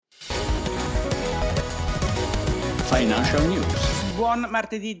Financial News. Buon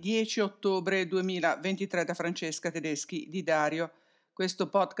martedì 10 ottobre 2023 da Francesca Tedeschi di Dario. Questo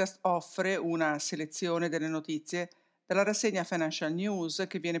podcast offre una selezione delle notizie dalla rassegna Financial News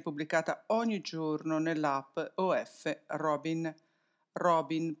che viene pubblicata ogni giorno nell'app OF Robin.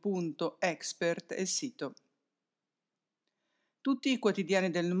 Robin.expert è il sito. Tutti i quotidiani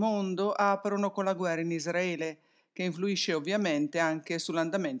del mondo aprono con la guerra in Israele, che influisce ovviamente anche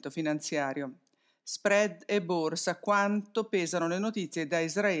sull'andamento finanziario. Spread e borsa, quanto pesano le notizie da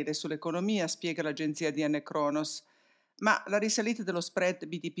Israele sull'economia, spiega l'agenzia DN Kronos. Ma la risalita dello spread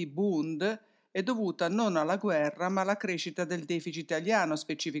BTP-Bund è dovuta non alla guerra ma alla crescita del deficit italiano,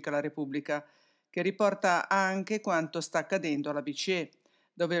 specifica la Repubblica, che riporta anche quanto sta accadendo alla BCE,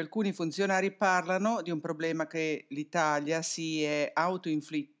 dove alcuni funzionari parlano di un problema che l'Italia si è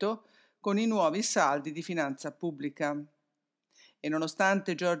autoinflitto con i nuovi saldi di finanza pubblica. E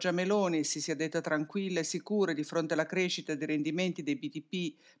nonostante Giorgia Meloni si sia detta tranquilla e sicura di fronte alla crescita dei rendimenti dei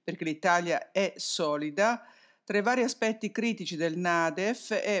BTP perché l'Italia è solida, tra i vari aspetti critici del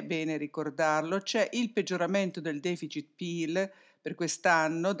NADEF, è bene ricordarlo, c'è il peggioramento del deficit PIL per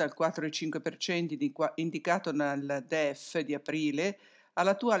quest'anno dal 4,5% indicato nel DEF di aprile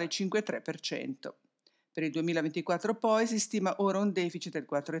all'attuale 5,3%. Per il 2024 poi si stima ora un deficit del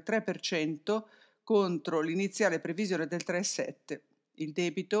 4,3% contro l'iniziale previsione del 3,7%. Il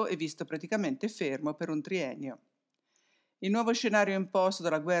debito è visto praticamente fermo per un triennio. Il nuovo scenario imposto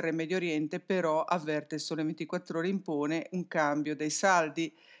dalla guerra in Medio Oriente però, avverte il Sole 24 Ore, impone un cambio dei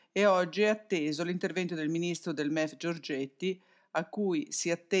saldi e oggi è atteso l'intervento del ministro del MEF Giorgetti, a cui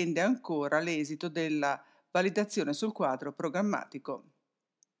si attende ancora l'esito della validazione sul quadro programmatico.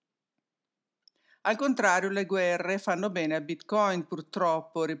 Al contrario, le guerre fanno bene a Bitcoin,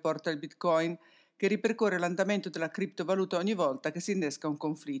 purtroppo, riporta il Bitcoin, che ripercorre l'andamento della criptovaluta ogni volta che si innesca un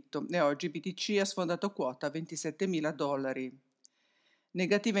conflitto, e oggi BTC ha sfondato quota a $27.000.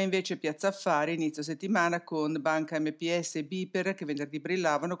 Negativa invece Piazza Affari inizio settimana con Banca MPS e Biper che venerdì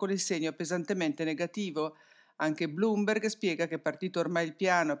brillavano con il segno pesantemente negativo. Anche Bloomberg spiega che è partito ormai il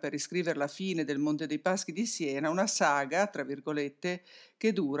piano per riscrivere la fine del Monte dei Paschi di Siena, una saga, tra virgolette,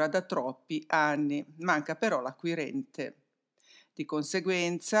 che dura da troppi anni. Manca però l'acquirente. Di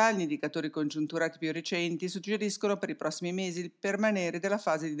conseguenza, gli indicatori congiunturati più recenti suggeriscono per i prossimi mesi il permanere della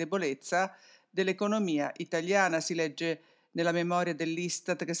fase di debolezza dell'economia italiana, si legge nella memoria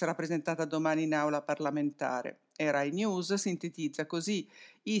dell'Istat che sarà presentata domani in aula parlamentare. E Rai News sintetizza così: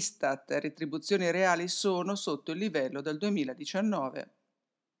 Istat, retribuzioni reali sono sotto il livello del 2019.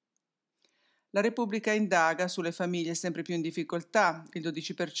 La Repubblica indaga sulle famiglie sempre più in difficoltà. Il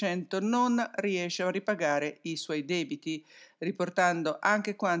 12% non riesce a ripagare i suoi debiti, riportando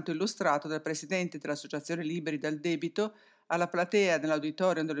anche quanto illustrato dal presidente dell'Associazione Liberi dal Debito alla platea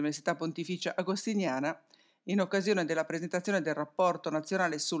nell'auditorium dell'Università Pontificia Agostiniana in occasione della presentazione del rapporto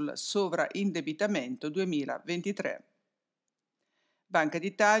nazionale sul sovraindebitamento 2023. Banca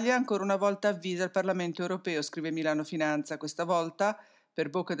d'Italia ancora una volta avvisa il Parlamento europeo, scrive Milano Finanza, questa volta per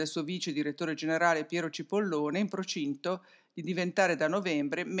bocca del suo vice direttore generale Piero Cipollone, in procinto di diventare da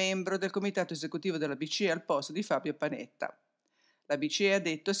novembre membro del comitato esecutivo della BCE al posto di Fabio Panetta. La BCE ha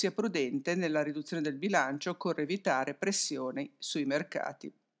detto sia prudente nella riduzione del bilancio, occorre evitare pressioni sui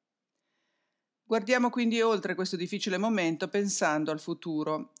mercati. Guardiamo quindi oltre questo difficile momento pensando al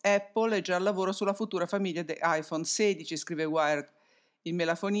futuro. Apple è già al lavoro sulla futura famiglia di iPhone 16, scrive Wired. Il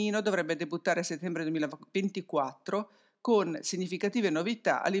melafonino dovrebbe debuttare a settembre 2024 con significative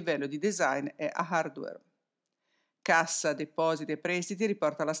novità a livello di design e a hardware. Cassa, Depositi e Prestiti,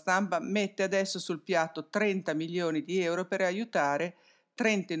 riporta la stampa, mette adesso sul piatto 30 milioni di euro per aiutare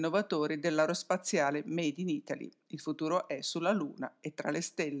 30 innovatori dell'aerospaziale Made in Italy. Il futuro è sulla Luna e tra le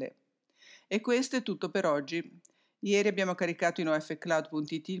stelle. E questo è tutto per oggi. Ieri abbiamo caricato in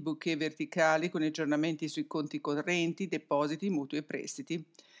ofcloud.it il bouquet verticali con gli aggiornamenti sui conti correnti, depositi, mutui e prestiti.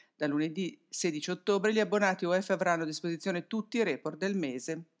 Da lunedì 16 ottobre gli abbonati OF avranno a disposizione tutti i report del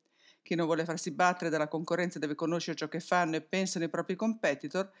mese. Chi non vuole farsi battere dalla concorrenza deve conoscere ciò che fanno e pensano i propri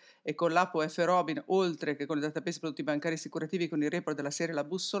competitor e con l'app OF Robin, oltre che con il database prodotti bancari assicurativi con i report della serie La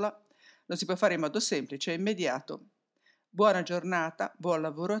Bussola, lo si può fare in modo semplice e immediato. Buona giornata, buon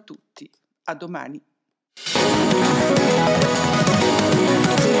lavoro a tutti. A domani.